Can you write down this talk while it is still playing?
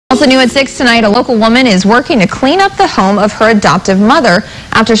Also new at 6 tonight, a local woman is working to clean up the home of her adoptive mother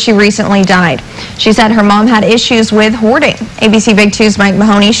after she recently died. She said her mom had issues with hoarding. ABC Big 2's Mike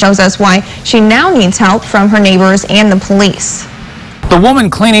Mahoney shows us why she now needs help from her neighbors and the police. The woman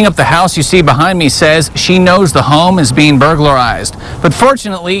cleaning up the house you see behind me says she knows the home is being burglarized, but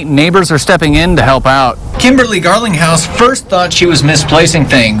fortunately, neighbors are stepping in to help out. Kimberly Garlinghouse first thought she was misplacing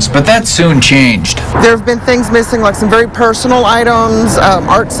things, but that soon changed. There have been things missing, like some very personal items,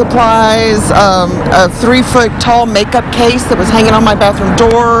 art supplies, a 3-foot tall makeup case that was hanging on my bathroom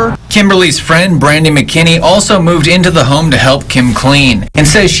door. Kimberly's friend, Brandy McKinney, also moved into the home to help Kim clean and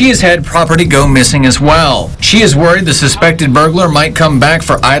says she has had property go missing as well. She is worried the suspected burglar might come back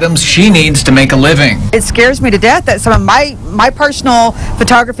for items she needs to make a living. It scares me to death that some of my personal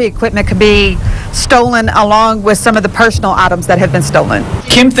photography equipment could be stolen along with some of the personal items that have been stolen.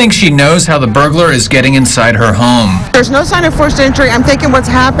 Kim thinks she knows how the burglar is getting inside her home. There's no sign of forced entry. I'm thinking what's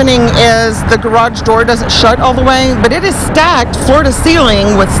happening is the garage door doesn't shut all the way, but it is stacked floor to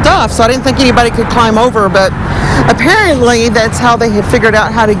ceiling with stuff, so I didn't think anybody could climb over, but apparently that's how they have figured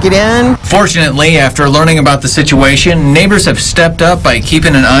out how to get in. Fortunately, after learning about the situation, neighbors have stepped up by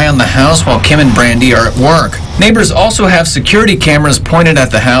keeping an eye on the house while Kim and Brandy are at work. Neighbors also have security cameras pointed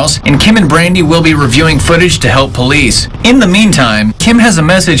at the house, and Kim and Brandy will be reviewing footage to help police. In the meantime, Kim has a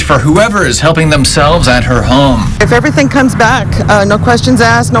message for whoever is helping themselves at her home. If everything comes back, no questions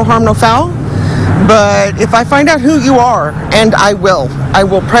asked, no harm, no foul. But if I find out who you are, and I will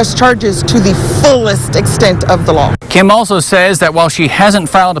press charges to the fullest extent of the law. Kim also says that while she hasn't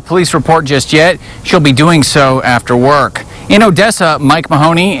filed a police report just yet, she'll be doing so after work. In Odessa, Mike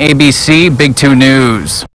Mahoney, ABC Big 2 News.